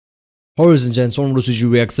Horrors and gents, welcome to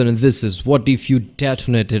Suji Reaction, and this is what if you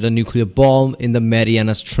detonated a nuclear bomb in the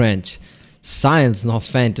Marianas Trench? Science, not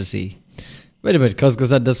fantasy. Wait a minute,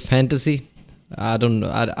 Kurzgesagt does fantasy? I don't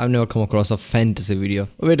know, I've never come across a fantasy video.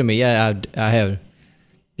 Wait a minute, yeah, I have.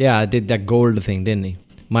 Yeah, I did that gold thing, didn't he?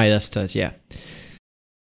 Midas touch, yeah.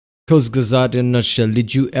 Kurzgesagt in a nutshell,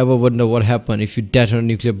 did you ever wonder what happened if you detonate a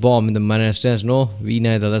nuclear bomb in the Marianas Trench? No, we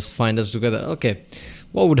neither, let's find us together. Okay.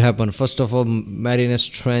 What would happen? First of all, Marianas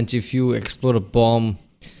Trench, if you explode a bomb,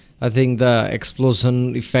 I think the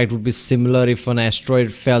explosion effect would be similar if an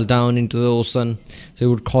asteroid fell down into the ocean. So it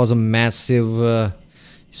would cause a massive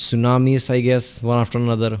tsunamis, I guess, one after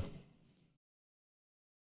another.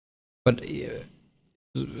 But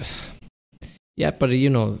yeah, but you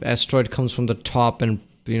know, asteroid comes from the top and,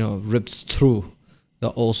 you know, rips through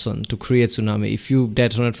the ocean to create tsunami. If you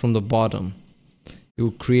detonate from the bottom, it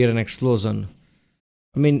would create an explosion.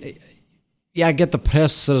 I mean, yeah, I get the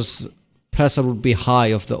pressure would be high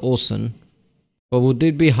of the ocean, but would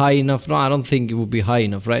it be high enough? No, I don't think it would be high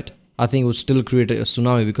enough, right? I think it would still create a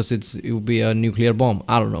tsunami because it would be a nuclear bomb.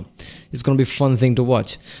 I don't know. It's gonna be a fun thing to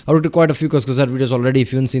watch. I wrote quite a few Kurzgesagt videos already.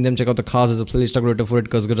 If you haven't seen them, check out the cars. There's a playlist calculator for it,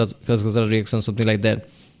 Kurzgesagt reaction, something like that.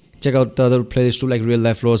 Check out the other playlists too, like Real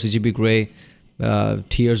Life Lore, CGB Grey,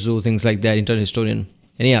 Tier Zoo, things like that, Internet Historian.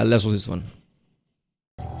 And yeah, let's do this one.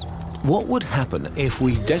 What would happen if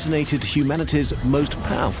we detonated humanity's most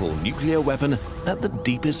powerful nuclear weapon at the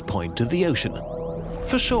deepest point of the ocean?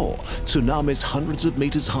 For sure, tsunamis hundreds of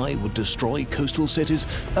meters high would destroy coastal cities,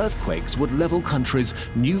 earthquakes would level countries,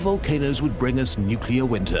 new volcanoes would bring us nuclear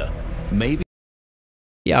winter. Maybe...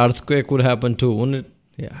 Yeah, earthquake would happen too, wouldn't it?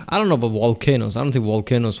 Yeah, I don't know about volcanoes. I don't think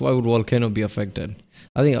volcanoes. Why would volcano be affected?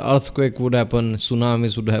 I think earthquake would happen,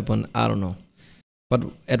 tsunamis would happen. I don't know. But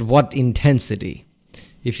at what intensity?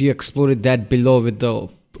 If you exploded that below with the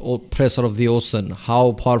pressure of the ocean,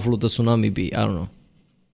 how powerful would the tsunami be? I don't know.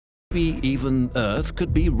 Maybe even Earth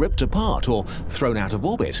could be ripped apart or thrown out of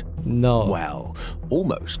orbit. No. Well,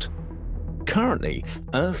 almost. Currently,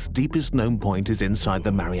 Earth's deepest known point is inside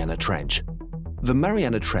the Mariana Trench. The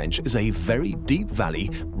Mariana Trench is a very deep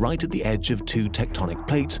valley right at the edge of two tectonic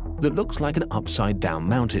plates that looks like an upside-down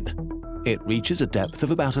mountain. It reaches a depth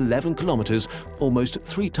of about 11 kilometers, almost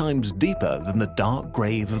 3 times deeper than the dark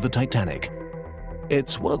grave of the Titanic.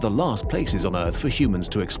 It's one of the last places on Earth for humans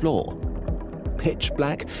to explore. Pitch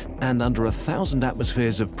black and under 1,000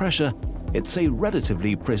 atmospheres of pressure, it's a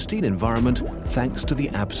relatively pristine environment thanks to the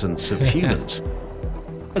absence of humans.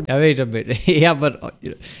 Yeah, wait a bit. Yeah, but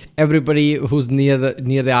everybody who's near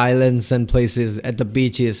the islands and places at the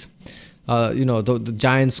beaches, you know, the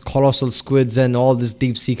giants, colossal squids and all these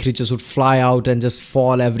deep sea creatures would fly out and just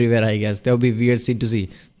fall everywhere, I guess. That would be a weird scene to see.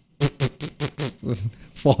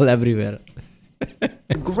 Fall everywhere.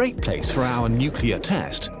 A great place for our nuclear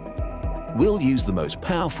test. We'll use the most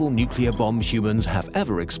powerful nuclear bomb humans have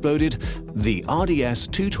ever exploded, the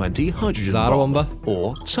RDS-220 hydrogen bomb,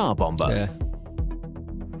 or Tsar bomber. Yeah.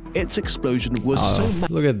 Its explosion was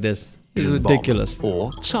look at this. This is ridiculous.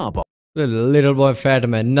 Or Tsar bomber. The little boy fat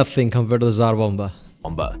man, nothing compared to the Tsar bomber.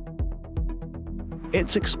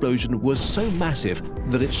 Its explosion was so massive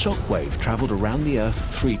that its shockwave traveled around the Earth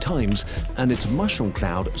 3 times and its mushroom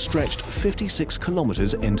cloud stretched 56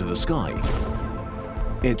 kilometers into the sky.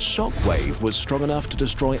 Its shockwave was strong enough to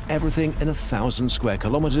destroy everything in 1,000 square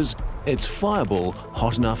kilometers, its fireball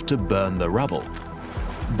hot enough to burn the rubble.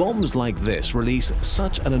 Bombs like this release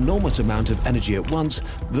such an enormous amount of energy at once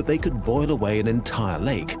that they could boil away an entire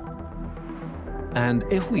lake. And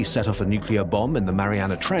if we set off a nuclear bomb in the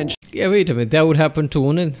Mariana Trench... Yeah, wait a minute, that would happen too,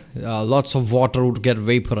 wouldn't it? Lots of water would get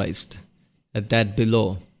vaporized at that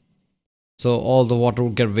below. So all the water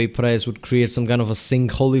would get vaporized, would create some kind of a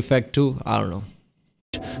sinkhole effect too? I don't know.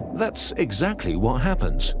 That's exactly what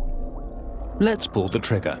happens. Let's pull the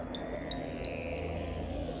trigger.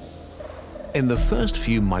 In the first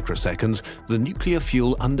few microseconds, the nuclear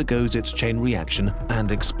fuel undergoes its chain reaction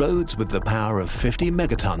and explodes with the power of 50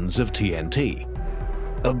 megatons of TNT.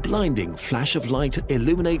 A blinding flash of light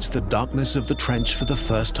illuminates the darkness of the trench for the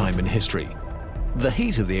first time in history. The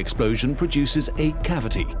heat of the explosion produces a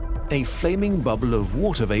cavity, a flaming bubble of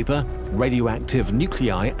water vapor, radioactive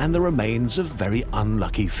nuclei, and the remains of very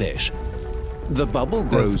unlucky fish. The bubble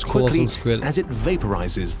grows quickly as it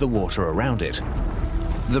vaporizes the water around it.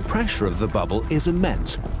 The pressure of the bubble is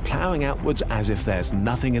immense, plowing outwards as if there's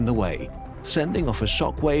nothing in the way, sending off a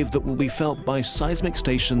shockwave that will be felt by seismic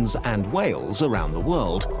stations and whales around the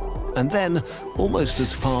world. And then, almost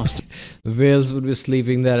as fast... Whales would be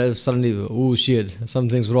sleeping there and suddenly, oh shit,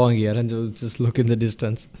 something's wrong here, and they'll just look in the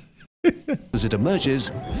distance. As it emerges,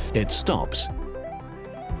 it stops.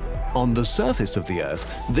 On the surface of the Earth,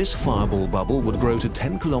 this fireball bubble would grow to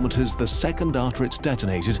 10 kilometers the second after it's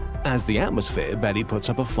detonated, as the atmosphere barely puts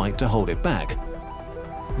up a fight to hold it back.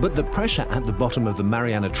 But the pressure at the bottom of the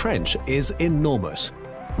Mariana Trench is enormous.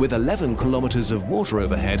 With 11 kilometers of water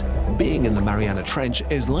overhead, being in the Mariana Trench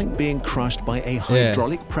is like being crushed by a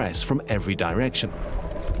hydraulic press from every direction.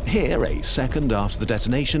 Here, a second after the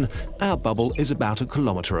detonation, our bubble is about a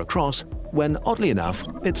kilometer across, when, oddly enough,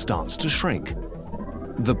 it starts to shrink.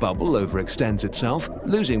 The bubble overextends itself,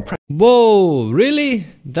 losing pressure. Whoa, really?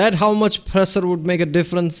 That how much pressure would make a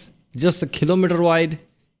difference? Just a kilometer wide?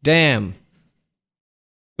 Damn.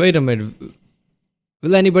 Wait a minute.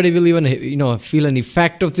 Will anybody even, feel an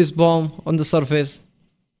effect of this bomb on the surface?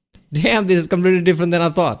 Damn, this is completely different than I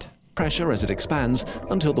thought. Pressure as it expands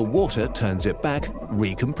until the water turns it back,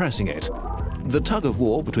 recompressing it. The tug of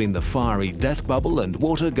war between the fiery death bubble and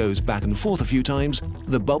water goes back and forth a few times,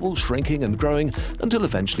 the bubble shrinking and growing until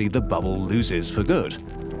eventually the bubble loses for good.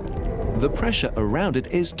 The pressure around it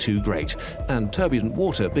is too great, and turbulent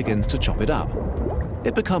water begins to chop it up.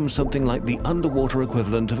 It becomes something like the underwater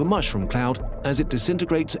equivalent of a mushroom cloud as it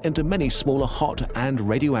disintegrates into many smaller hot and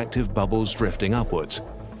radioactive bubbles drifting upwards.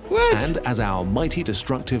 What? And as our mighty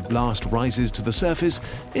destructive blast rises to the surface,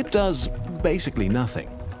 it does basically nothing.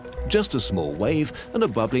 Just a small wave and a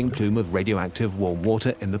bubbling plume of radioactive warm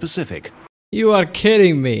water in the Pacific. You are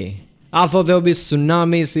kidding me. I thought there would be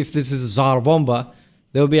tsunamis if this is Tsar Bomba.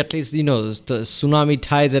 There will be at least, the tsunami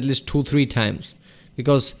tides at least 2-3 times.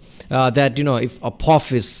 Because if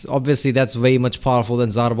Apophis, obviously that's way much powerful than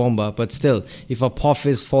Tsar Bomba, but still, if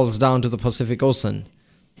Apophis falls down to the Pacific Ocean,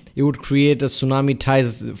 it would create a tsunami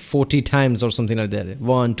tides 40 times or something like that.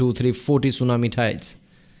 1, 2, 3, 40 tsunami tides.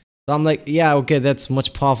 So I'm like, yeah, okay, that's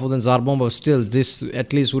much powerful than Tsar Bomba, but still, this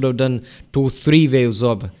at least would have done 2-3 waves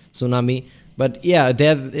of tsunami. But yeah,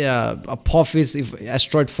 Apophis, if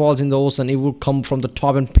asteroid falls in the ocean, it would come from the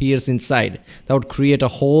top and pierce inside. That would create a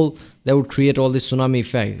hole, that would create all this tsunami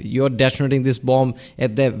effect. You're detonating this bomb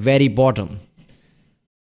at the very bottom.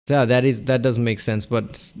 So yeah, that does make sense.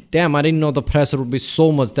 But damn, I didn't know the pressure would be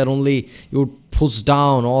so much that only it would push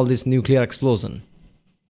down all this nuclear explosion.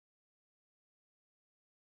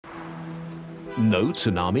 No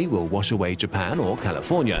tsunami will wash away Japan or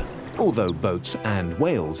California, although boats and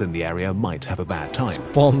whales in the area might have a bad time.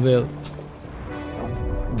 Bomb whale.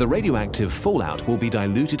 The radioactive fallout will be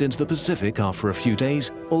diluted into the Pacific after a few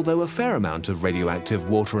days, although a fair amount of radioactive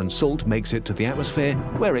water and salt makes it to the atmosphere,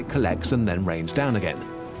 where it collects and then rains down again.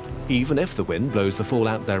 Even if the wind blows the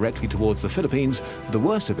fallout directly towards the Philippines, the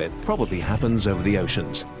worst of it probably happens over the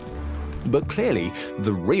oceans. But clearly,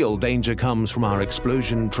 the real danger comes from our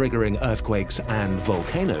explosion-triggering earthquakes and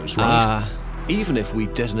volcanoes, right? Even if we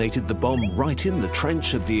detonated the bomb right in the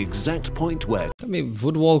trench at the exact point where... I mean,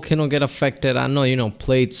 would volcano get affected? I know,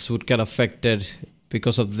 plates would get affected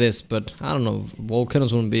because of this, but I don't know,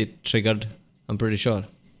 volcanoes wouldn't be triggered, I'm pretty sure.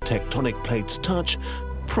 Tectonic plates touch?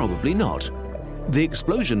 Probably not. The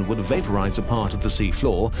explosion would vaporize a part of the sea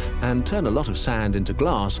floor and turn a lot of sand into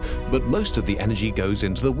glass, but most of the energy goes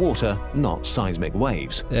into the water, not seismic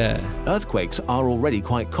waves. Yeah. Earthquakes are already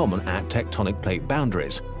quite common at tectonic plate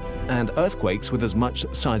boundaries, and earthquakes with as much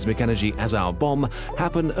seismic energy as our bomb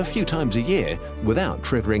happen a few times a year without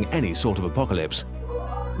triggering any sort of apocalypse.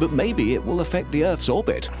 But maybe it will affect the Earth's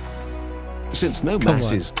orbit. Since no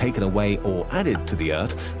mass is taken away or added to the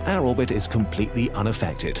Earth, our orbit is completely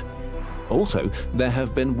unaffected. Also, there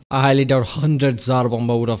have been... I highly doubt 100 Tsar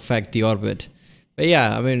Bomba would affect the orbit. But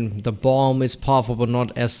yeah, I mean, the bomb is powerful, but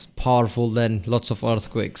not as powerful than lots of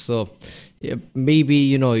earthquakes. So yeah,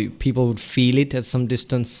 maybe, people would feel it at some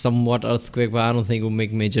distance, somewhat earthquake, but I don't think it will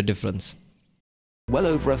make major difference. Well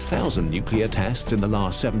over 1,000 nuclear tests in the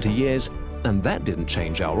last 70 years, and that didn't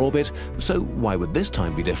change our orbit, so why would this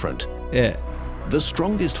time be different? Yeah. The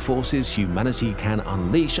strongest forces humanity can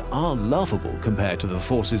unleash are laughable compared to the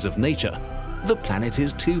forces of nature. The planet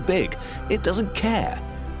is too big. It doesn't care.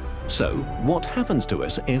 So, what happens to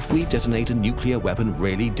us if we detonate a nuclear weapon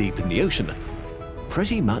really deep in the ocean?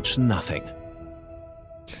 Pretty much nothing.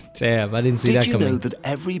 Damn, I didn't see that coming. Did you know that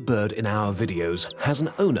every bird in our videos has an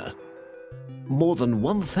owner? More than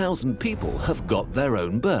 1,000 people have got their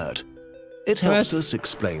own bird. It helps us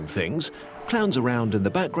explain things, clowns around in the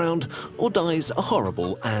background, or dies a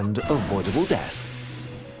horrible and avoidable death.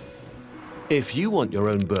 If you want your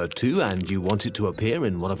own bird too and you want it to appear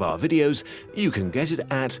in one of our videos, you can get it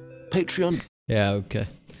at Patreon. Yeah, okay.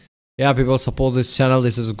 Yeah, people support this channel.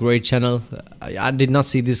 This is a great channel. I did not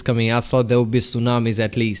see this coming. I thought there would be tsunamis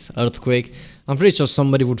at least, earthquake. I'm pretty sure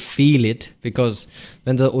somebody would feel it because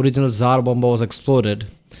when the original Tsar Bomba was exploded,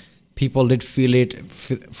 people did feel it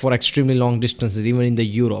for extremely long distances, even in the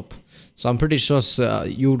Europe. So I'm pretty sure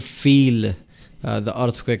you'd feel the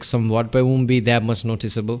earthquake somewhat, but it won't be that much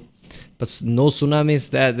noticeable. But no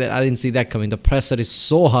tsunamis, that I didn't see that coming. The pressure is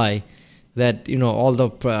so high that, you know, all the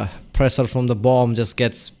pressure from the bomb just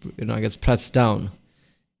gets, you know, gets pressed down.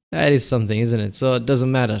 That is something, isn't it? So it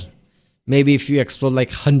doesn't matter. Maybe if you explode like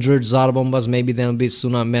 100 Tsar bombas, maybe there'll be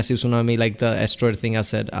tsunami, massive tsunami like the asteroid thing I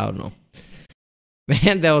said. I don't know.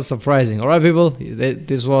 Man, that was surprising. Alright people,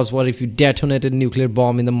 this was what if you detonated a nuclear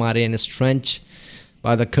bomb in the Marianas Trench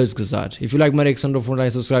by the Kurzgesagt. If you like my reaction, don't forget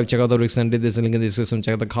to subscribe, check out the reaction, did this link in the description,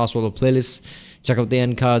 check out the cast of the playlist, check out the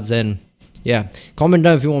end cards, and yeah, comment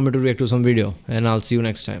down if you want me to react to some video, and I'll see you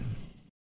next time.